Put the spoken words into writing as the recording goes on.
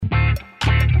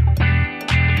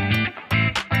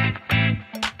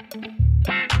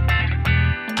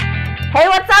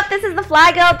This is the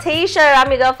Fly Girl T Show. I'm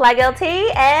your girl, Fly Girl T,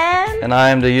 and I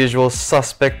am the usual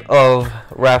suspect of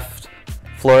Raf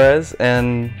Flores,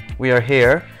 and we are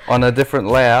here on a different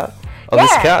layout of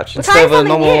this couch instead of a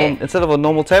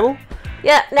normal table.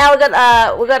 Yeah, now we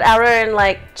got our own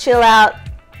like chill out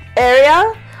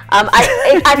area.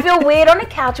 I feel weird on a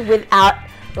couch without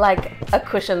like a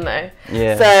cushion though.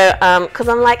 Yeah. So because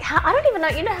I'm like, I don't even know.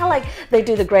 You know how like they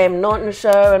do the Graham Norton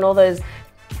show and all those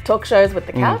talk shows with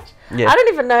the couch. Yeah. I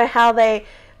don't even know how they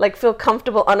like feel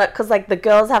comfortable on it, because like the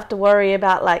girls have to worry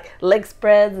about like leg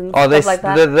spreads and stuff like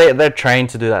that. They're trained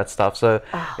to do that stuff. So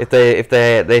if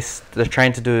they're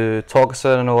trained to talk a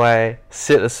certain way,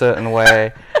 sit a certain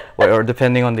way, or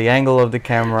depending on the angle of the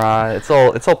camera, it's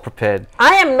all prepared.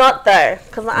 I am not though,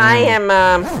 because I am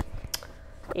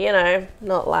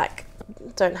not like,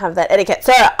 don't have that etiquette.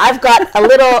 So I've got a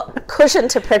little cushion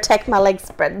to protect my leg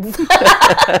spreads.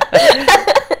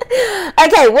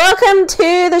 Okay, welcome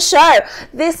to the show.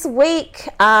 This week,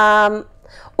 there's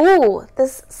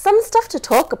some stuff to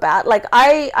talk about. Like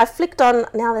I flicked on,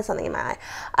 now there's something in my eye.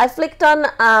 I flicked on,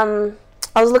 I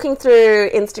was looking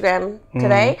through Instagram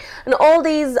today, and all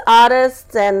these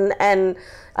artists and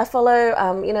I follow,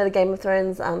 the Game of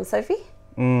Thrones, Sophie.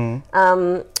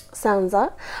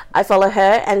 Sansa. I follow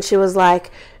her, and she was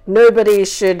like, no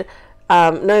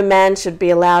man should be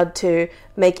allowed to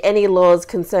make any laws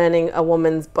concerning a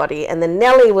woman's body. And then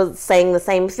Nelly was saying the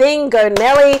same thing. Go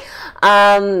Nelly.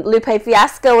 Lupe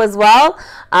Fiasco as well.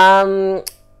 And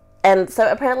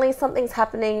so apparently something's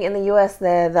happening in the US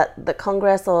there, that the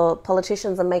Congress or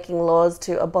politicians are making laws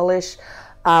to abolish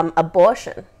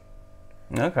abortion.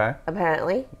 Okay.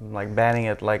 Apparently. Like banning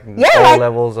it, like all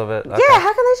levels of it. Okay. Yeah,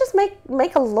 how can they just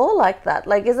make a law like that?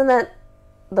 Like, isn't that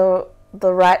the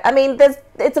right? I mean,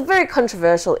 it's a very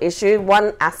controversial issue.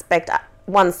 One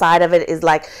side of it is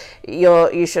like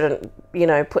you shouldn't,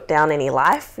 put down any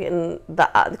life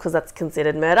because that's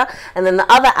considered murder. And then the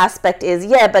other aspect is,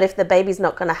 but if the baby's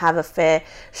not going to have a fair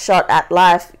shot at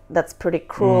life, that's pretty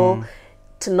cruel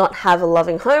to not have a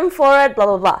loving home for it. Blah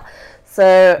blah blah.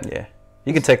 So yeah.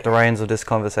 You can take the reins of this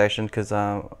conversation because,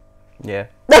 because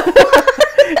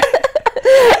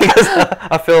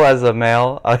I feel as a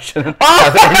male, I shouldn't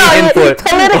have any input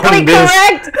politically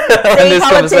correct.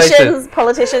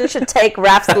 Politicians should take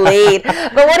Raf's lead.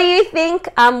 But what do you think?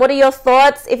 What are your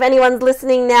thoughts? If anyone's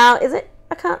listening now, I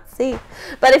can't see.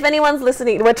 But if anyone's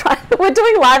listening, we're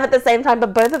doing live at the same time,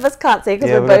 but both of us can't see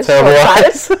because we're both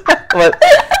short-sighted. But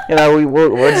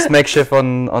we'll just makeshift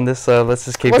on this. So let's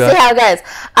just keep going. We'll see how it goes.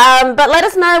 But let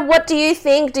us know, what do you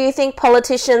think? Do you think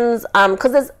politicians?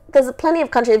 Because there's plenty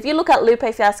of countries. If you look at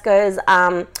Lupe Fiasco's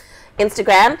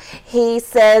Instagram, he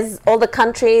says all the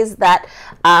countries that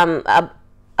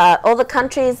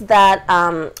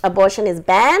abortion is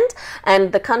banned,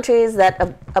 and the countries that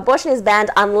abortion is banned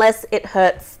unless it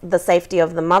hurts the safety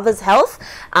of the mother's health,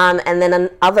 and then in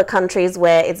other countries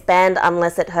where it's banned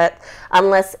unless it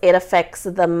affects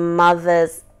the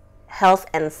mother's health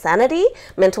and sanity,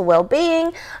 mental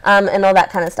well-being, and all that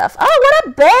kind of stuff. Oh, what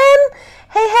up, Ben?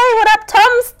 Hey, what up,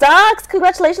 Tom Starks?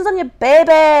 Congratulations on your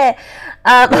baby.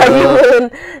 Are you willing?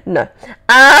 No.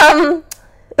 Are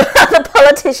the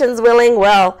politicians willing?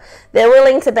 Well, they're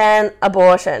willing to ban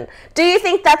abortion. Do you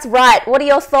think that's right? What are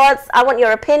your thoughts? I want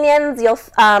your opinions, your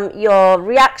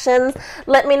reactions.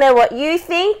 Let me know what you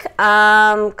think,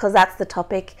 because that's the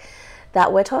topic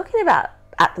that we're talking about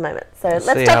at the moment. So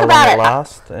let's talk about it.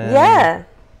 And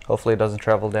hopefully it doesn't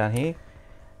travel down here.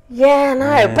 Yeah,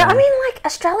 no, but I mean, like,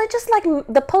 Australia just, like,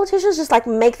 the politicians just, like,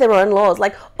 make their own laws.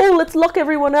 Like, oh, let's lock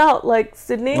everyone out, like,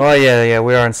 Sydney. Oh, yeah,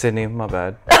 we are in Sydney. My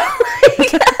bad.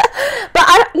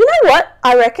 But you know what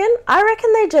I reckon? I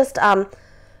reckon they just,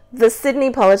 the Sydney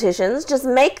politicians just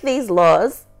make these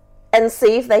laws and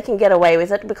see if they can get away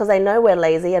with it, because they know we're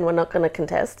lazy and we're not going to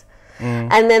contest.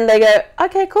 And then they go,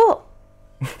 okay, cool.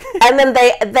 And then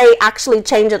they actually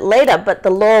change it later, but the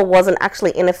law wasn't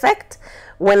actually in effect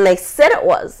when they said it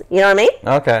was. You know what I mean?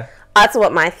 Okay. That's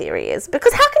what my theory is.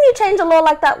 Because how can you change a law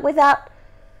like that without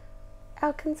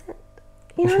our consent?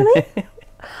 You know what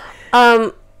I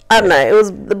mean? I don't know. It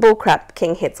was the bullcrap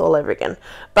king hits all over again.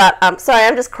 But sorry,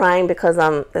 I'm just crying because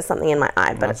there's something in my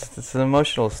eye. But it's an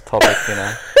emotional topic,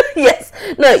 Yes.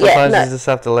 Sometimes you just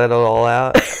have to let it all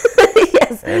out.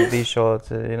 Yes. And be sure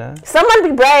to, Someone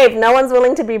be brave. No one's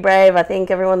willing to be brave. I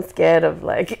think everyone's scared of,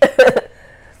 like...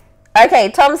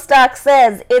 Okay, Tom Stark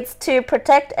says it's to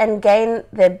protect and gain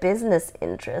their business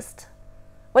interest.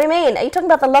 What do you mean? Are you talking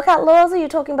about the lockout laws, or are you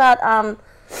talking about I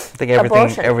think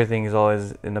everything is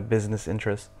always in a business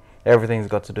interest. Everything's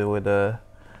got to do with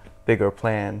bigger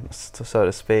plan, so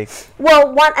to speak.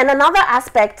 Well, another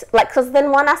aspect, like, because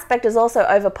then one aspect is also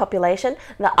overpopulation.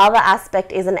 The other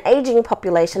aspect is an aging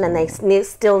population, and they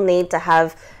still need to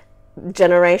have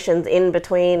generations in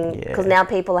between, because now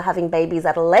people are having babies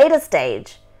at a later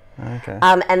stage. Okay.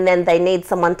 And then they need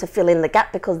someone to fill in the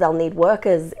gap because they'll need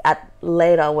workers at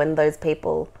later when those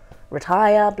people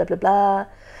retire, blah, blah, blah.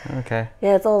 Okay.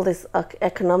 Yeah, it's all this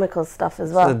economical stuff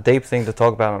as well. It's a deep thing to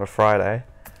talk about on a Friday.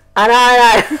 I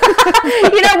know.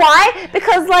 You know why?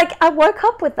 Because, like, I woke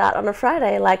up with that on a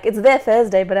Friday. Like, it's their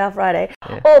Thursday, but our Friday.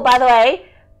 Yeah. Oh, by the way,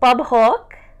 Bob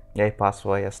Hawke. Yeah, he passed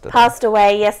away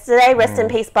yesterday. Rest in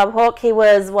peace, Bob Hawke. He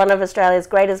was one of Australia's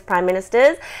greatest prime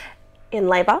ministers in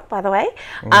Labor, by the way,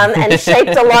 and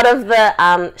shaped a lot of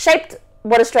the shaped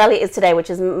what Australia is today, which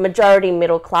is majority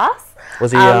middle class.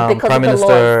 Was he prime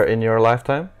minister in your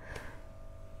lifetime?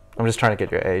 I'm just trying to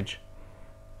get your age.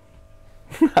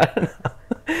 I don't know.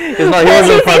 He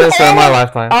wasn't prime minister in my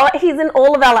lifetime. Oh, he's in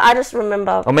all of our. I just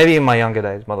remember. Or maybe in my younger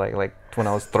days, but like when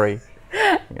I was 3.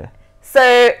 Yeah.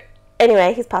 So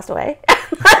anyway, he's passed away.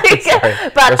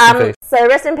 But so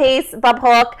rest in peace, Bob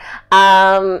Hawke.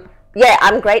 Yeah,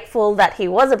 I'm grateful that he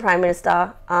was a prime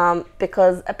minister,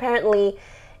 because apparently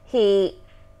he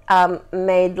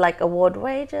made like award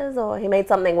wages, or he made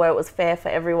something where it was fair for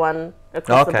everyone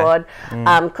across the board.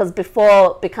 Because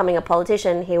before becoming a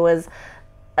politician, he was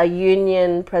a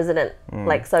union president.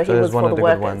 Like, so he was for the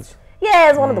workers. Yeah,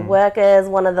 he was one of the workers,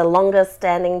 one of the longest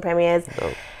standing premiers.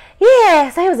 Dope. Yeah,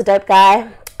 so he was a dope guy.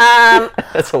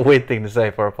 That's a weird thing to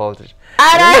say for a politician.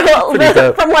 I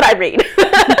know, from what I read.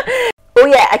 Oh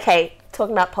yeah, okay.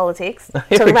 Talking about politics,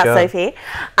 talking about Sophie,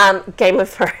 Game of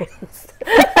Thrones.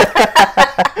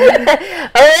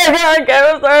 Oh my God, Game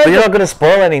of Thrones! But you're not going to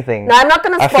spoil anything. No, I'm not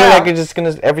going to spoil. I feel like you're just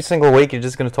going to, every single week, you're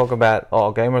just going to talk about,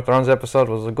 oh, Game of Thrones episode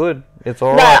was good. It's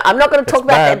all right. No, I'm not going to talk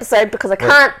about the episode because I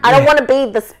can't. I don't want to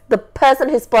be the person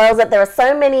who spoils it. There are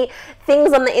so many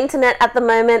things on the internet at the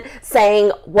moment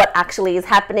saying what actually is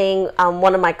happening.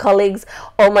 One of my colleagues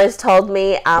almost told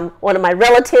me. One of my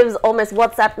relatives almost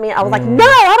WhatsApped me. I was like, no,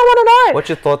 I don't want to know. What's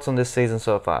your thoughts on this season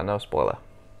so far? No spoiler.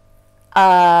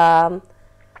 I'm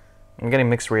getting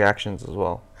mixed reactions as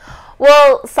well.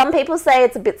 Well, some people say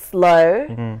it's a bit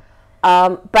slow.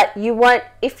 But you won't,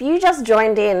 if you just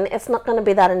joined in, it's not going to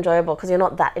be that enjoyable because you're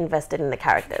not that invested in the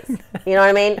characters. You know what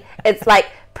I mean? It's like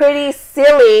pretty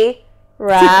silly,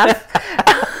 Raph.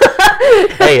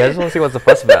 Hey, I just want to see what's the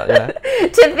fuss about, you know?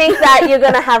 To think that you're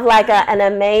going to have like an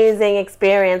amazing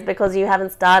experience because you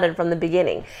haven't started from the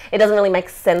beginning. It doesn't really make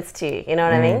sense to you, you know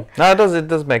what I mean? No,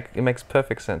 it makes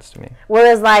perfect sense to me.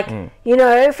 Whereas like, you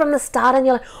know, from the start and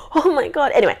you're like, oh my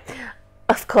God. Anyway.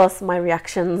 Of course, my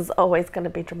reaction's always going to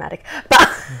be dramatic, but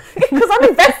because I'm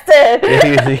invested.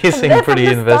 Yeah, you seem pretty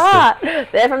invested.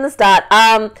 There from the start.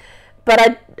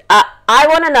 But I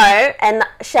want to know, and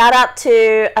shout out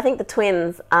to, I think the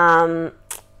twins,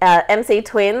 MC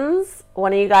Twins.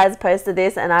 One of you guys posted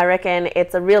this, and I reckon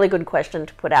it's a really good question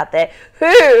to put out there.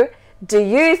 Who do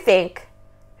you think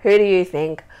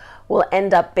will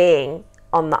end up being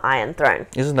on the Iron Throne?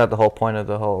 Isn't that the whole point of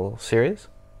the whole series?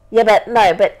 Yeah,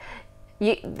 but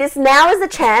this now is a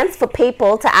chance for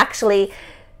people to actually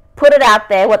put it out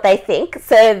there what they think,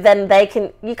 so then they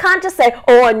can. You can't just say,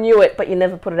 "Oh, I knew it," but you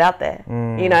never put it out there.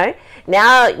 You know.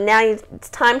 Now it's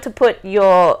time to put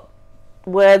your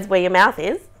words where your mouth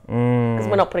is, because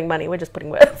we're not putting money; we're just putting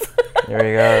words. There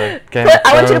you go.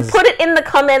 I want you to put it in the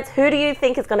comments. Who do you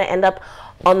think is going to end up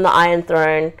on the Iron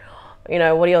Throne? You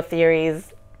know, what are your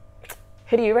theories?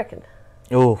 Who do you reckon?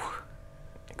 Oh,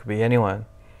 it could be anyone.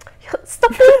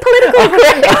 Stop being politically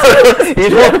correct. You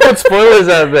don't want to put spoilers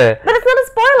out there. But it's not a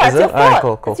spoiler. It's your thought.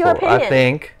 Cool, it's your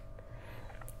opinion.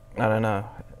 I don't know,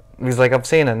 because like I've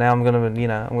seen it now. I'm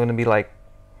gonna be like,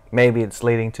 maybe it's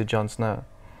leading to Jon Snow.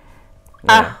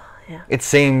 Yeah. It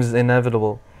seems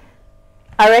inevitable.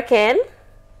 I reckon.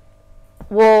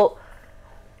 Well,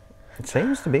 it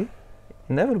seems to be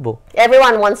inevitable.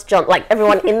 Everyone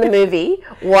in the movie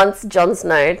wants Jon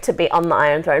Snow to be on the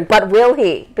Iron Throne, but will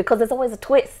he? Because there's always a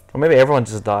twist. Or maybe everyone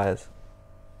just dies.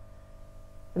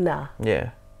 Nah.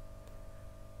 Yeah.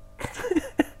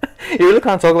 You really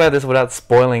can't talk about this without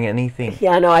spoiling anything.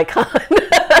 Yeah, no, I can't.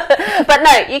 But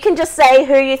no, you can just say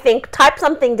who you think. Type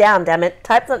something down, damn it.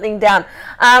 Type something down.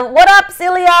 What up,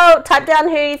 Cilio? Type down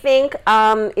who you think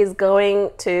is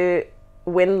going to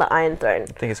win the Iron Throne. I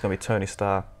think it's going to be Tony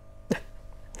Stark.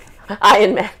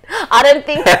 Iron Man. I don't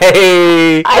think.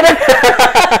 Hey. Iron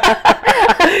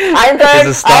Throne. Is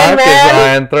it Stark? Is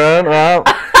Iron Throne? Well,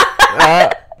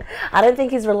 I don't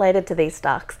think he's related to these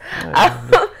Starks.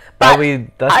 That's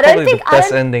probably the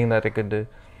best ending that it could do.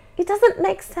 It doesn't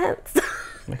make sense.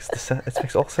 It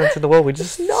makes all sense in the world. We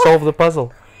just solved the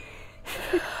puzzle.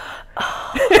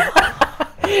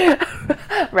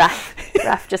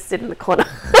 Raph just sit in the corner.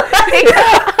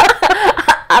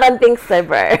 I don't think so,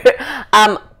 bro.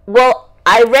 Well,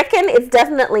 I reckon it's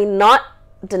definitely not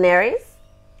Daenerys.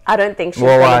 I don't think she's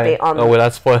going to be on. Oh,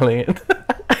 without spoiling it.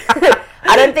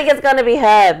 I don't think it's going to be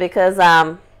her because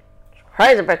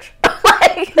crazy bitch.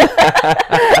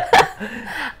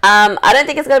 I don't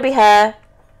think it's going to be her.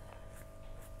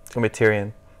 It's going to be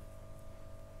Tyrion.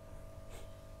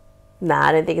 Nah,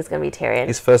 I don't think it's going to be Tyrion.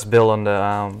 His first bill on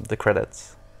the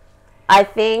credits. I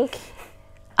think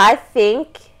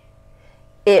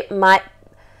it might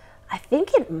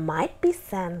be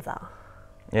Sansa.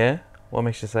 Yeah? What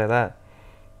makes you say that?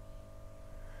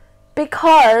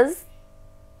 Because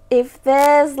if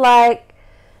there's like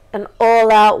an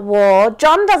all-out war,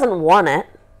 Jon doesn't want it.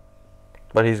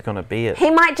 But he's gonna be it. He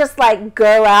might just like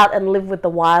go out and live with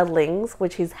the wildlings,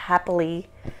 which he would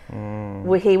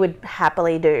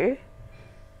happily do.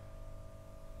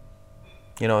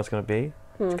 You know what it's gonna be?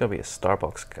 It's gonna be a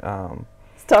Starbucks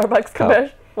Starbucks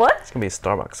commercial. What? It's gonna be a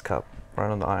Starbucks cup right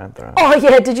on the Iron Throne. Oh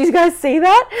yeah, did you guys see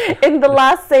that in the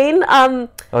last scene? Oh,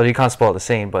 you can't spoil the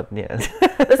scene, but yeah.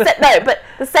 But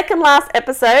the second last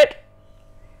episode.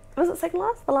 Was it second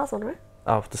last? The last one, right?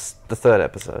 Oh, the third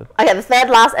episode. Okay, the third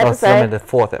last episode. Oh, I mean the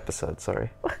fourth episode. Sorry.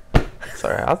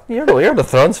 You're the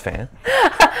Thrones fan.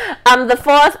 The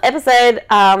fourth episode.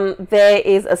 There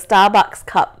is a Starbucks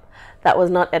cup that was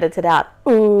not edited out.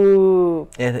 Ooh.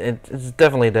 It's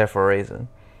definitely there for a reason.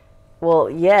 Well,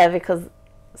 yeah, because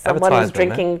someone was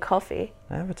drinking coffee.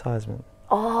 Advertisement.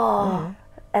 Oh, yeah.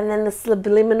 And then the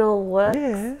subliminal works.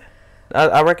 Yeah.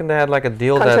 I reckon they had like a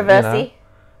deal Controversy.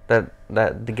 that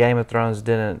the Game of Thrones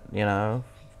didn't,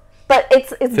 But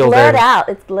it's blurred out.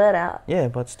 It's blurred out. Yeah,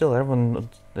 but still, everyone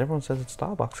says it's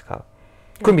Starbucks cup.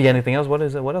 Couldn't be anything else. What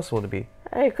is it? What else would it be?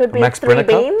 It could be Max 3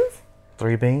 beans. Cup?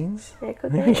 3 beans? Yeah, it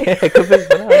could be. Yeah, it could be.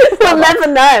 We'll never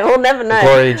know. We'll never know.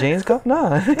 Gloria Jean's cup?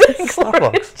 No,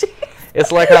 Starbucks.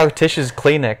 It's like how tissues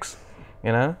Kleenex.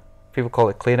 People call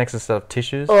it Kleenex instead of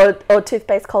tissues. Or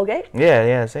toothpaste Colgate.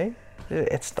 Yeah. See,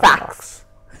 it's Starbucks.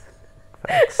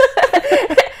 Facts.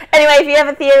 Anyway, if you have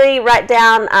a theory, write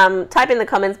down. Type in the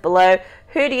comments below.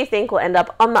 Who do you think will end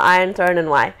up on the Iron Throne and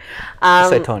why?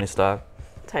 Say Tony Stark.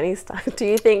 Tony Stark. Do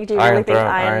you really think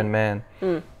Iron Man?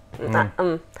 I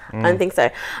don't think so.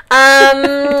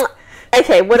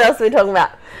 Okay, what else are we talking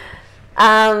about?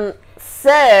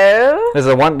 So there's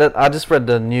a one that I just read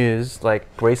the news like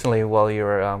recently while you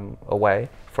were away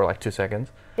for like 2 seconds.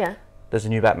 Yeah. There's a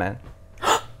new Batman.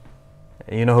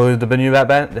 You know who the new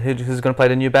Batman? Who's going to play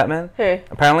the new Batman? Who?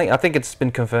 Apparently, I think it's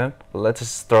been confirmed. Let's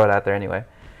just throw it out there anyway.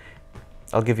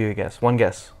 I'll give you a guess. One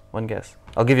guess.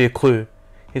 I'll give you a clue.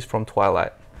 He's from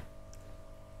Twilight.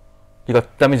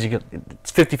 That means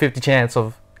it's 50-50 chance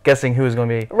of guessing who is going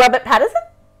to be. Robert Pattinson?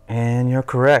 And you're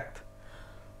correct.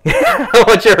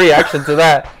 What's your reaction to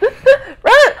that?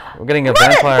 We're getting a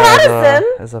vampire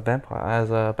as a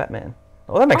Batman.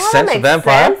 Well, that makes sense. A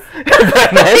vampire.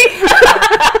 Batman.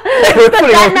 But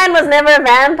Batman was never a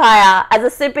vampire. As a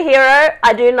superhero,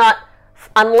 I do not,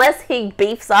 unless he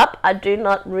beefs up, I do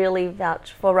not really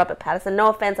vouch for Robert Pattinson. No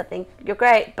offense, I think you're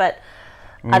great, but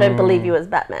I don't believe you as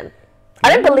Batman.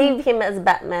 I don't believe him as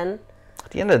Batman. At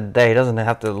the end of the day, he doesn't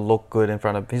have to look good in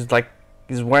front of.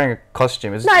 He's wearing a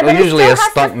costume. It's but usually a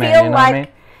stuntman. You know what I mean?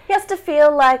 He has to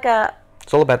feel like a.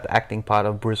 It's all about the acting part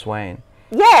of Bruce Wayne.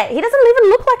 Yeah, he doesn't even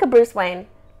look like a Bruce Wayne.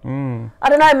 I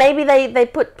don't know. Maybe they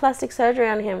put plastic surgery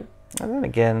on him. And then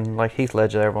again, like Heath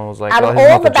Ledger, everyone was like, out of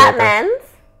all the Batmans,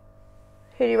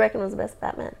 who do you reckon was the best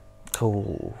Batman?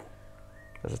 Cool.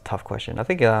 That's a tough question. I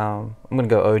think I'm gonna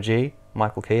go OG,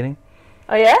 Michael Keaton.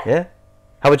 Oh yeah? Yeah.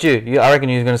 How about you? I reckon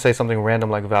you're gonna say something random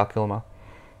like Val Kilmer.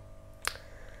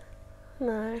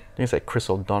 No. You say Chris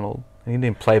O'Donnell. He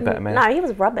didn't play Batman. No, he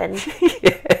was Robin.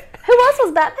 Yeah. Who else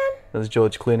was Batman? That was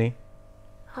George Clooney.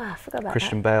 Oh, I forgot about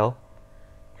Christian Bale.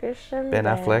 Ben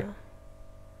Affleck.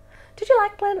 Did you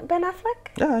like Ben Affleck?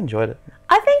 Yeah, I enjoyed it.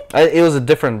 I think... It was a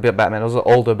different Batman. It was an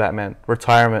older Batman.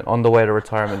 Retirement. On the way to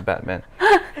retirement Batman.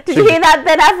 Did you hear that,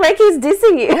 Ben Affleck? He's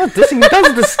dissing you. I'm not dissing you.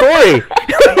 That's the story.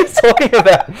 What are you talking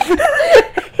about?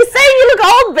 He's saying you look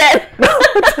old, Ben.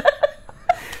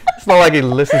 It's not like he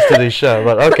listens to this show,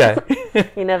 but okay.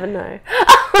 You never know.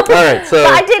 Alright, so...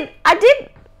 But I did,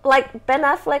 like, Ben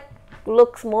Affleck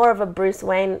looks more of a Bruce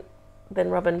Wayne than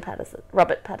Robert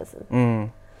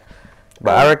Pattinson.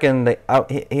 But I reckon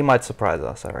he might surprise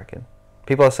us, I reckon.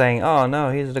 People are saying, oh no,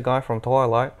 he's the guy from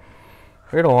Twilight.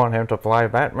 We don't want him to play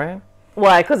Batman.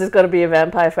 Why? Because he's got to be a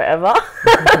vampire forever?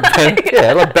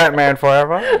 Yeah, like Batman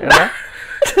forever, you know?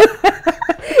 Is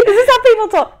this how people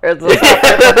people talk. It's just how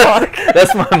people talk.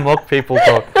 That's my mock people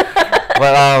talk.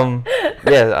 But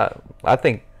I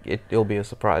think it'll be a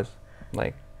surprise.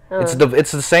 Like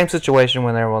it's the same situation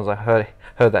when everyone's like heard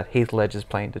that Heath Ledger's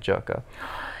playing the Joker.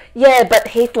 Yeah, but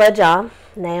Heath Ledger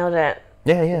nailed it.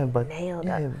 Yeah, but nailed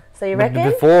it. So you reckon?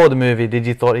 Before the movie, did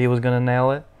you thought he was gonna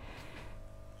nail it?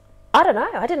 I don't know.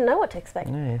 I didn't know what to expect.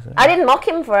 Yeah, so. I didn't mock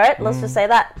him for it. Let's just say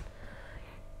that.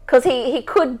 Because he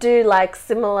could do like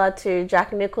similar to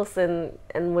Jack Nicholson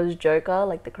and was Joker,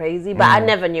 like the crazy, but I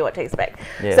never knew what to expect.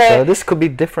 Yeah, so this could be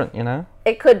different, you know?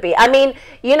 It could be. I mean,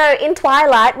 you know, in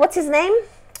Twilight, what's his name?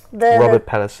 Robert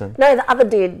Pattinson. No, the other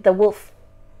dude, the wolf.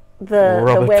 The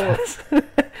werewolf.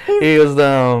 He was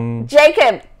the...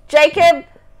 Jacob,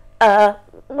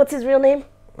 what's his real name?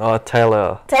 Oh,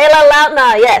 Taylor. Taylor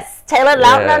Lautner, yes. Taylor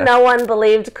Lautner, no one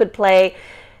believed could play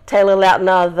Taylor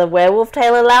Lautner, the werewolf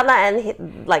Taylor Lautner,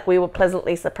 and we were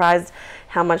pleasantly surprised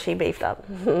how much he beefed up.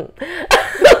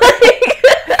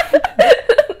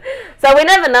 So we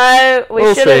never know.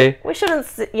 We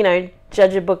shouldn't, you know,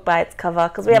 judge a book by its cover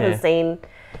because we haven't seen.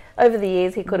 Over the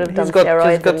years, he could have done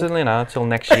steroids. He's got to, you know, till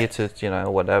next year to, you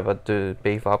know, whatever, do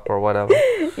beef up or whatever.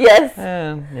 Yes.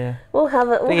 And yeah, we'll have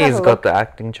it. I think he's got the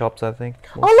acting chops. I think.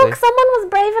 Look, someone was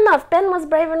brave enough. Ben was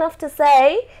brave enough to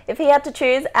say if he had to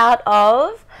choose out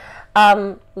of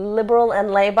Liberal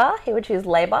and Labour, he would choose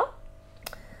Labour.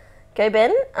 Go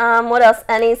Ben. What else?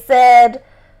 And he said,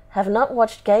 "Have not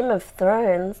watched Game of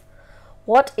Thrones.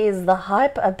 What is the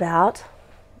hype about?"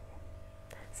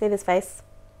 See this face.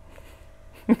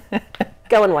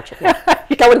 Go and watch it now.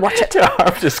 Go and watch it.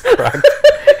 I'm just cracked.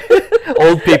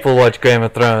 Old people watch Game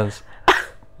of Thrones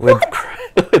with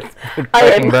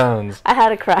cracking bones. I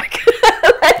had a crack.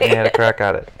 You had a crack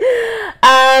at it.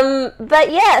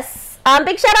 But yes,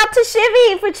 big shout out to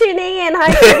Shivy for tuning in.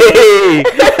 Hi, Shivy.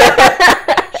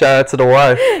 Shout out to the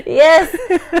wife. Yes.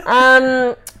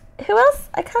 Who else?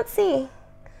 I can't see.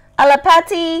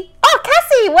 Alapati. Oh,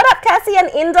 Cassie. What up, Cassie and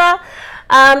Inda?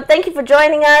 Thank you for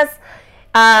joining us.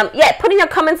 Put in your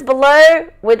comments below.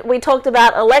 We talked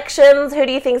about elections. Who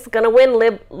do you think is going to win,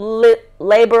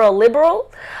 Labour or Liberal?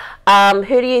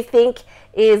 Who do you think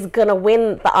is going to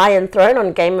win the Iron Throne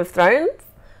on Game of Thrones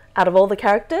out of all the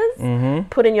characters?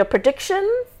 Put in your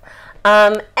predictions.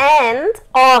 Can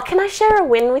I share a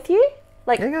win with you?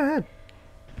 Yeah, go ahead.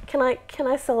 Can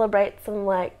I celebrate some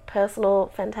like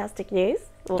personal fantastic news?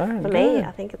 Well, for me,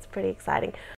 I think it's pretty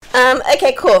exciting.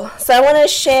 Okay, cool. So I want to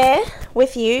share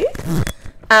with you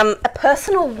a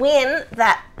personal win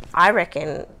that I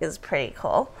reckon is pretty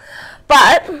cool.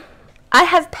 But I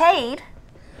have paid...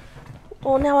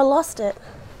 Oh, now I lost it.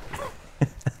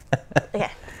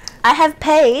 Okay. I have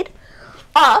paid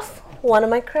off one of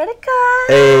my credit cards.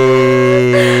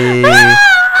 Hey.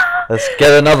 Let's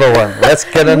get another one. Let's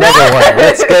get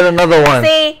another one.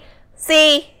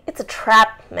 See, it's a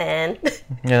trap, man.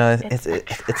 You know, it's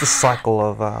a cycle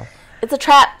of... it's a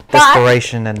trap.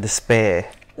 Desperation and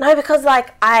despair. No, because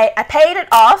like I paid it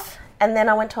off and then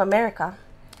I went to America.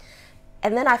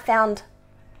 And then I found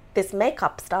this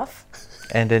makeup stuff.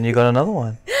 And then you got another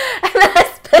one. And then I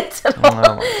spent it all. Oh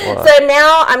my God. So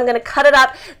now I'm going to cut it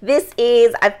up.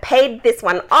 I've paid this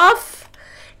one off.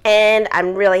 And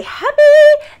I'm really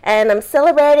happy. And I'm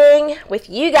celebrating with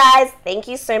you guys. Thank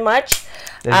you so much.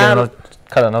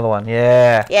 Cut another one,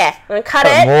 yeah. Yeah, I'm going to cut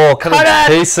it. More, cut it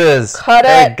in pieces. Cut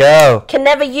there it. You go. Can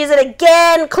never use it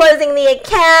again. Closing the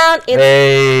account.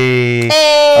 Hey.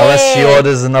 Unless she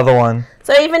orders another one.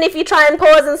 So even if you try and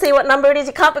pause and see what number it is,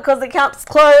 you can't because the account's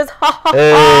closed.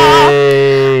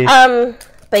 Hey.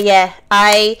 But yeah,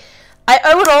 I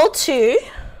owe it all to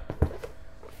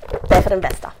Barefoot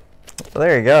Investor. Well,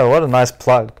 there you go. What a nice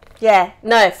plug. Yeah,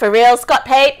 no, for real. Scott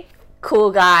Pate,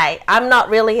 cool guy. I'm not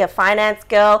really a finance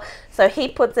girl, so he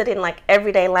puts it in like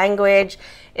everyday language.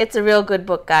 It's a real good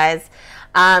book, guys.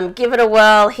 Give it a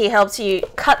whirl. He helps you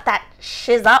cut that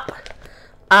shiz up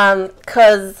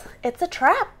because it's a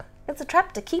trap. It's a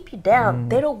trap to keep you down.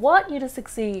 They don't want you to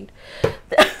succeed.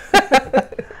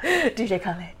 DJ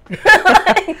Khaled.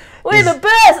 We're the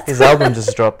best. His album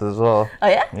just dropped as well. Oh,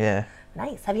 yeah? Yeah.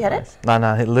 Nice. Have you heard it?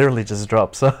 No, it literally just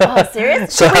dropped. So. Oh,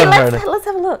 serious? So let's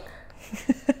have a look.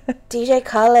 DJ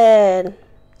Khaled.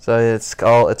 So it's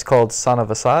called Son of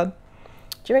Assad.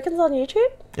 Do you reckon it's on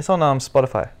YouTube? It's on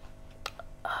Spotify.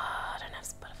 Oh, I don't have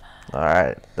Spotify. All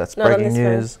right, that's breaking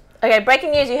news. Okay,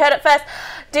 breaking news. You heard it first.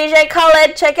 DJ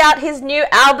Khaled, check out his new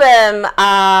album.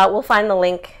 We'll find the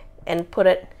link and put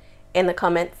it in the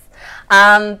comments.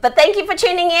 But thank you for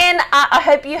tuning in. I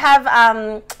hope you have.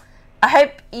 I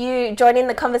hope you join in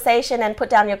the conversation and put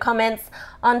down your comments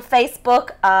on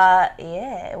Facebook.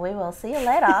 Yeah, we will see you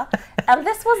later. And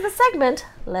this was the segment.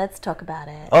 Let's talk about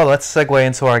it. Oh, let's segue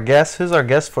into our guest. Who's our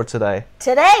guest for today?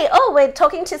 Today, we're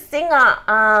talking to singer.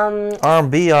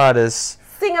 R&B artist.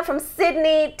 Singer from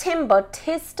Sydney,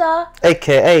 TIMBA.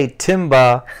 A.K.A.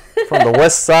 TIMBA from the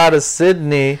west side of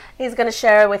Sydney. He's going to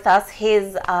share with us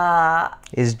his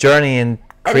journey in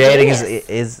creating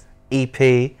his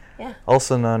EP,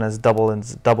 also known as Double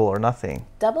or Nothing.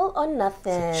 Double or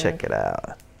Nothing. So check it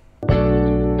out.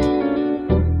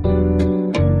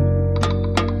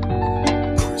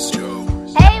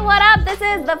 What up? This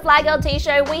is the Fly Girl T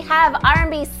Show. We have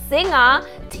R&B singer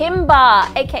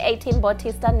TIMBA, aka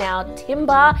TIMBA, now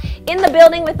TIMBA, in the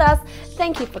building with us.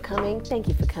 Thank you for coming. So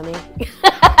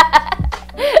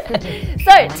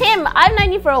Tim, I've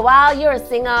known you for a while. You're a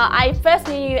singer. I first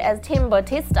knew you as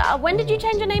TIMBA. When did you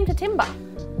change your name to TIMBA?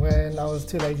 When I was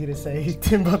too lazy to say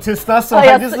TIMBA. So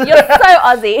you're so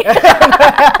Aussie.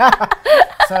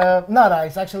 So no,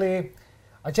 it's actually,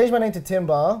 I changed my name to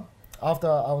TIMBA after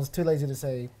I was too lazy to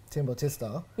say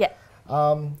TIMBA. Yeah.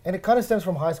 And it kind of stems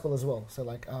from high school as well. So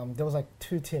like, there was like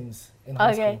 2 Tims in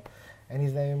high school, and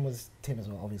his name was Tim as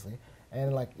well, obviously.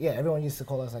 And like, everyone used to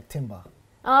call us like TIMBA.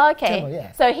 Oh, okay. TIMBA,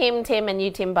 yeah. So him, Tim, and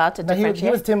you TIMBA to differentiate. He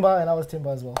was TIMBA and I was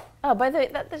TIMBA as well. Oh, both of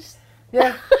it. That's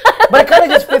yeah. But it kind of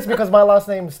just fits because my last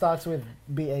name starts with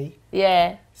B-A.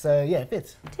 Yeah. So yeah, it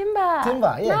fits. TIMBA.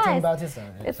 Yeah, nice.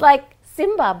 TIMBA. It's like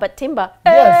Simba, but Timba.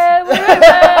 Yes.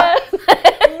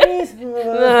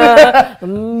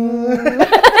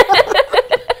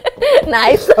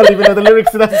 Nice. I don't even know the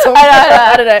lyrics to that song.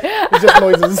 I don't know. It's just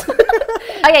noises.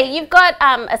 Okay, you've got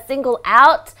a single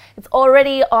out. It's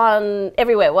already on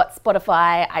everywhere. What?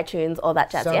 Spotify, iTunes, all that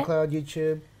jazz, SoundCloud,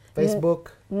 YouTube,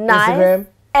 Facebook, nice. Instagram.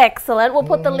 Excellent. We'll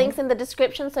put the links in the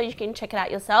description so you can check it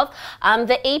out yourself.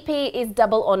 The EP is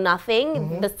Double or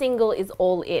Nothing. The single is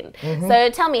All In. So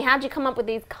tell me, how did you come up with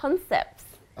these concepts?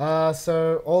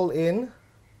 So All In,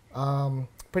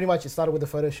 pretty much it started with a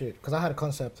photo shoot because I had a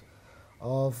concept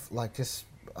of like just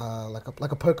like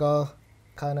a poker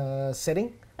kind of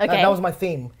setting. Okay. That was my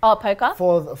theme. Oh, poker?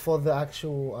 For the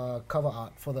actual cover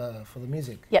art for the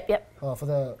music. Yep. For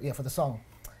the song.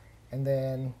 And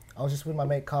then I was just with my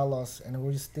mate Carlos, and we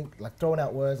were just throwing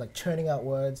out words, like churning out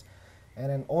words, and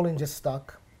then All In just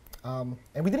stuck. And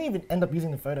we didn't even end up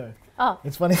using the photo. Oh,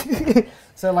 it's funny.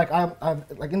 So like I'm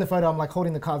like in the photo, I'm like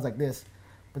holding the cards like this,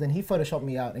 but then he photoshopped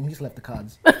me out and he just left the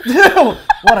cards.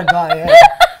 What a guy! Yeah.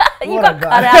 You got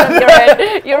cut out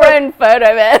of your own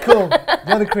photo, man. Cool.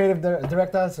 You're the creative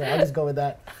director, so I'll just go with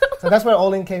that. So that's where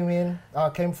All In came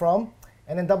from.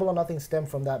 And then Double or Nothing stemmed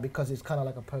from that because it's kind of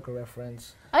like a poker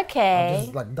reference. Okay.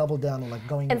 Just like double down or like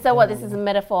going. And so what, this is a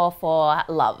metaphor for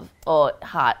love or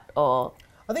heart or?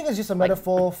 I think it's just a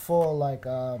metaphor for like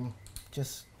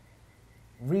just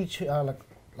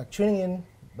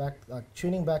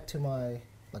tuning back to my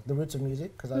like the roots of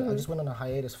music because I just went on a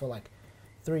hiatus for like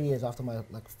 3 years after my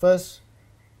like first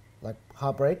like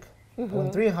heartbreak. I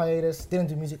went 3 year hiatus, didn't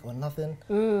do music or nothing.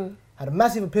 Had a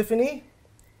massive epiphany.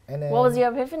 And then, what was your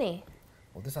epiphany?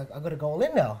 Well, this I gotta go all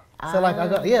in now. So like I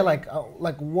got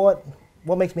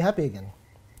what makes me happy again?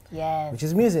 Yeah. Which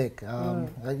is music.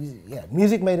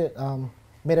 Music made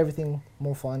everything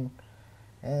more fun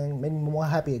and made me more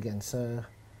happy again. So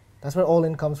that's where All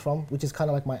In comes from, which is kind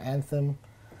of like my anthem.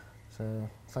 So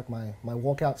it's like my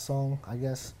walkout song, I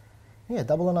guess. Yeah,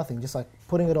 Double or Nothing. Just like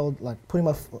putting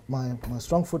my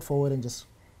strong foot forward and just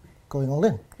going all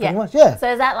in. Pretty much, yeah. So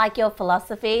is that like your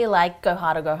philosophy, like go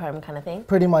hard or go home kind of thing?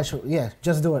 Pretty much, yeah.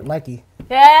 Just do it, Nike.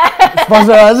 Yeah.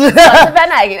 Sponsor us. Sponsor by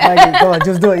Nike. Nike, go on,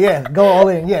 just do it, yeah. Go all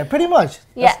in, yeah. Pretty much.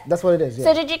 That's what it is. Yeah.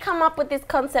 So did you come up with this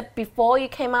concept before you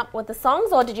came up with the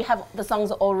songs, or did you have the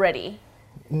songs already?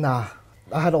 Nah,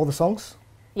 I had all the songs.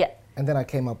 Yeah. And then I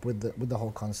came up with the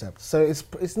whole concept. So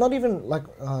it's not even like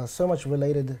so much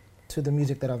related to the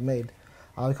music that I've made,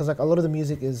 because like a lot of the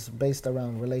music is based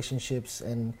around relationships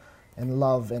and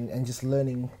love and just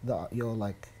learning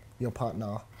your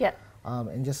partner. Yeah.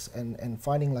 And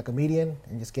finding like a median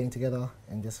and just getting together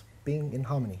and just being in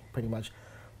harmony pretty much.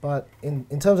 But in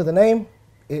terms of the name,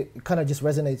 it kind of just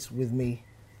resonates with me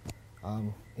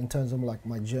in terms of like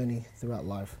my journey throughout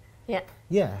life. Yeah.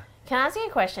 Yeah. Can I ask you a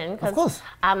question? Of course.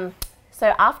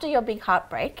 So after your big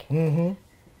heartbreak,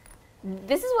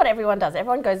 this is what everyone does.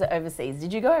 Everyone goes overseas.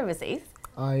 Did you go overseas?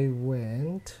 I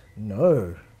went.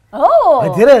 No. Oh.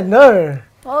 I didn't know.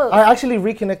 Oh. I actually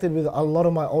reconnected with a lot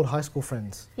of my old high school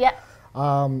friends. Yeah.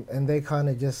 And they kind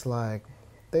of just like,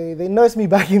 they nursed me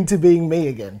back into being me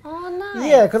again. Oh, nice.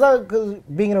 Yeah, because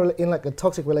being in like a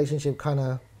toxic relationship kind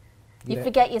of... You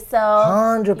forget yourself.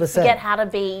 100%. You forget how to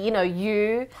be,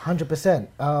 you.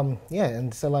 100%. Yeah,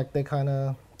 and so like they kind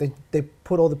of they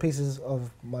put all the pieces of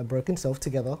my broken self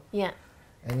together. Yeah.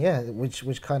 And yeah,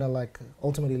 which kind of like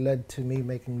ultimately led to me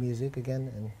making music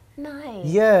again. And nice.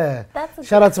 Yeah. That's a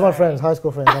shout out to story. my friends, high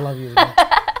school friends. I love you.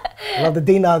 I love the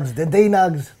D-Nugs. The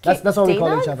D-Nugs. That's what we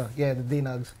call each other. Yeah, the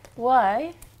D-Nugs.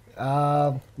 Why?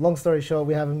 Long story short,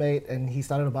 we have a mate and he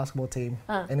started a basketball team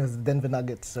and it was the Denver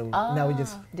Nuggets. So now we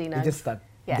just stuck.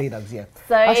 Yeah. D-Nugs, yeah.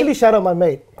 So actually, shout out my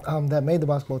mate that made the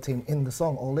basketball team in the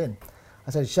song All In. I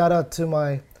said shout out to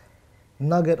my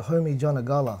Nugget homie John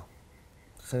Agala.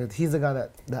 So he's the guy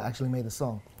that actually made the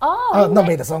song. Oh, not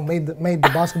made the song, made the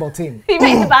basketball team. He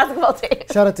made the basketball team.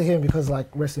 Shout out to him because like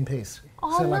rest in peace.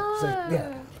 Oh, so like no.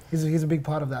 yeah, he's a big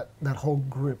part of that whole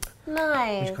group.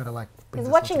 Nice. Which kind of like he's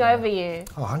watching over you.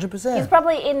 Oh, 100%.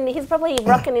 He's probably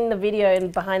rocking in the video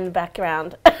and behind the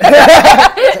background.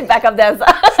 Backup dancer.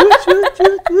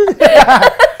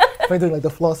 We're doing like the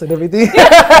floss and everything.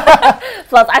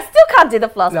 Floss. I still can't do the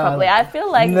floss properly. I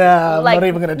feel like I'm not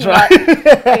even gonna try.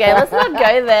 Okay, let's not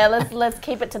go there. Let's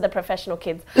keep it to the professional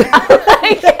kids.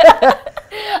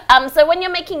 So when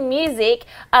you're making music,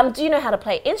 do you know how to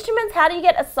play instruments? How do you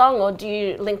get a song, or do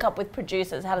you link up with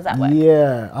producers? How does that work?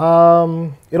 Yeah,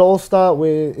 it'll all start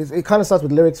with it kind of starts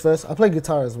with lyrics first. I play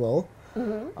guitar as well.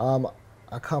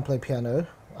 I can't play piano.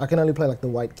 I can only play like the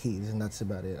white keys, and that's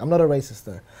about it. I'm not a racist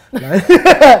though.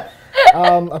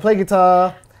 I play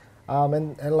guitar,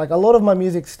 and like a lot of my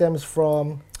music stems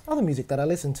from other music that I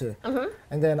listen to.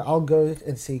 And then I'll go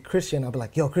and see Christian. I'll be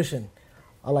like, yo, Christian,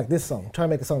 I like this song. Try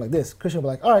and make a song like this. Christian will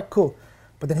be like, all right, cool.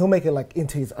 But then he'll make it like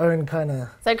into his own kind of...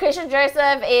 So Christian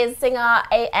Joseph is singer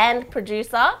and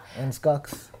producer. And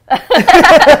Skux.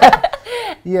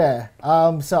 Yeah.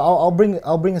 So I'll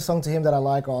bring a song to him that I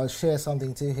like, or I'll share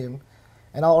something to him.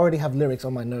 And I'll already have lyrics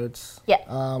on my notes. Yeah.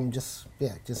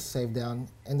 Just save down.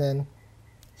 And then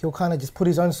he'll kind of just put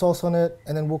his own sauce on it,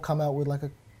 and then we'll come out with like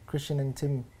a Christian and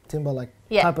TIMBA like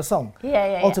type of song.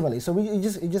 Ultimately. So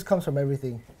it just comes from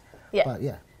everything. Yeah. But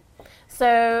yeah.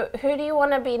 So who do you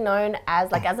want to be known as,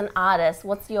 like as an artist?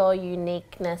 What's your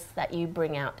uniqueness that you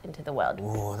bring out into the world?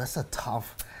 Oh, that's a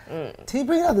tough. You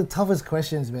bring out the toughest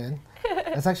questions, man.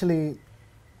 That's actually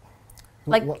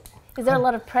like. Is there a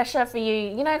lot of pressure for you?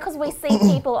 You know, because we see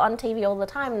people on TV all the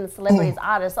time, and the celebrities,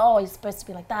 artists. Oh, you're supposed to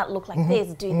be like that, look like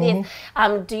this, do this.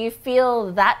 Do you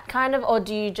feel that kind of, or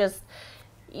do you just,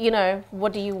 you know,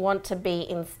 what do you want to be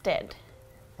instead?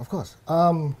 Of course.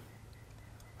 I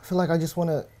feel like I just want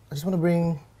to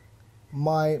bring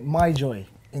my joy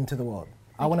into the world.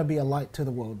 I want to be a light to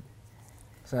the world.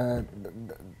 So,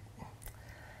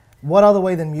 what other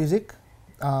way than music?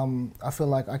 I feel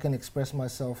like I can express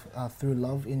myself through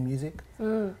love in music.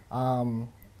 And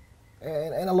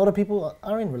a lot of people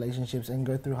are in relationships and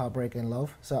go through heartbreak and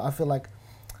love. So I feel like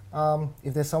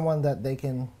if there's someone that they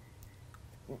can...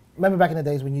 Remember back in the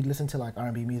days when you'd listen to like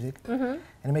R&B music and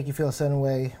it make you feel a certain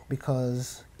way,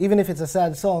 because even if it's a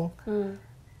sad song,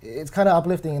 it's kind of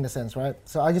uplifting in a sense, right?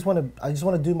 So I just want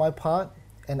to do my part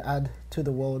and add to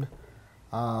the world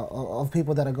of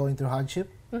people that are going through hardship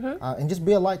and just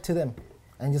be a light to them.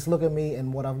 And just look at me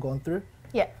and what I've gone through.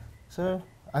 Yeah. So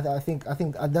I think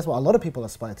that's what a lot of people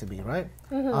aspire to be, right?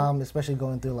 Especially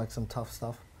going through like some tough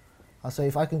stuff. So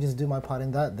if I can just do my part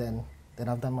in that, then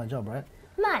I've done my job, right?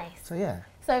 Nice. So yeah.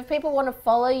 So if people want to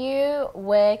follow you,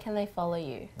 where can they follow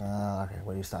you? Okay,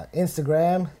 where do you start?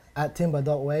 Instagram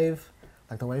 @timba.wave,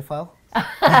 like the wave file.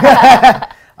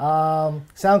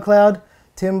 SoundCloud,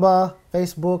 TIMBA,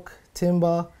 Facebook,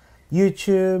 TIMBA,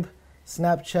 YouTube,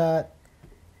 Snapchat,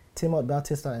 Timot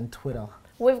Bautista, and Twitter.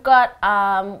 We've got,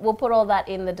 we'll put all that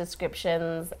in the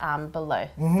descriptions below.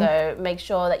 So make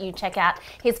sure that you check out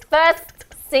his first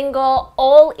single,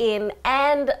 All In,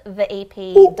 and the EP.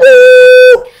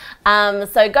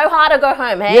 So go hard or go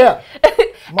home, hey? Yeah,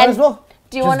 might as well.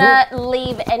 Do you want to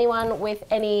leave anyone with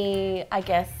any, I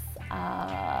guess,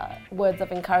 words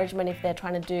of encouragement if they're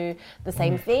trying to do the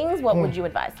same things? What would you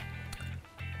advise?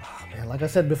 Oh, man, like I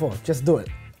said before, just do it.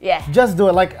 Yeah. Just do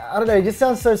it. Like, I don't know, it just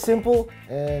sounds so simple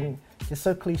and just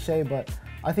so cliche, but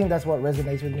I think that's what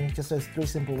resonates with me. Just those 3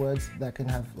 simple words that can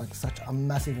have like such a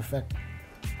massive effect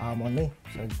on me.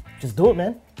 So just do it,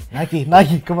 man. Nike,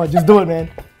 come on, just do it, man.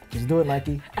 Just do it,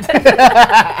 Nike.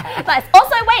 Nice.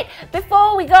 Also, wait,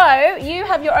 before we go, you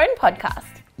have your own podcast.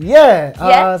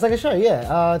 Yeah, it's like a show,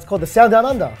 it's called The Sound Down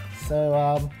Under.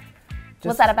 So,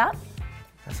 what's that about?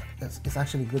 It's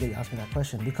actually good that you asked me that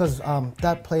question, because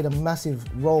that played a massive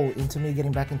role into me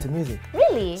getting back into music.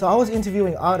 Really? So I was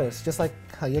interviewing artists, just like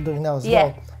how you're doing now as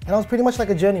well. And I was pretty much like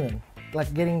a journeyman,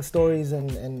 like getting stories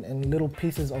and little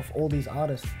pieces of all these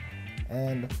artists.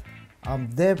 And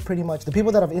they're pretty much the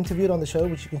people that I've interviewed on the show,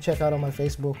 which you can check out on my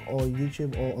Facebook or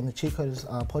YouTube or on the Cheat Coders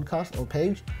podcast or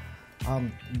page.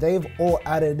 They've all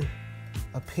added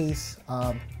a piece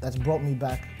that's brought me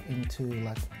back into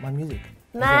like my music.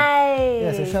 Nice.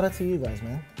 Yeah, so shout out to you guys,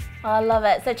 man. I love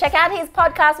it. So check out his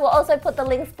podcast. We'll also put the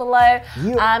links below.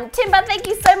 Timba, thank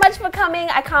you so much for coming.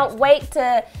 I can't wait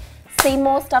to see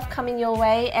more stuff coming your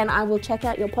way, and I will check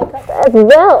out your podcast as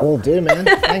well. Will do, man.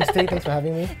 Thanks, T. Thanks for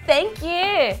having me. Thank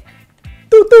you.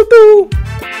 Doo, doo,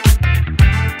 doo.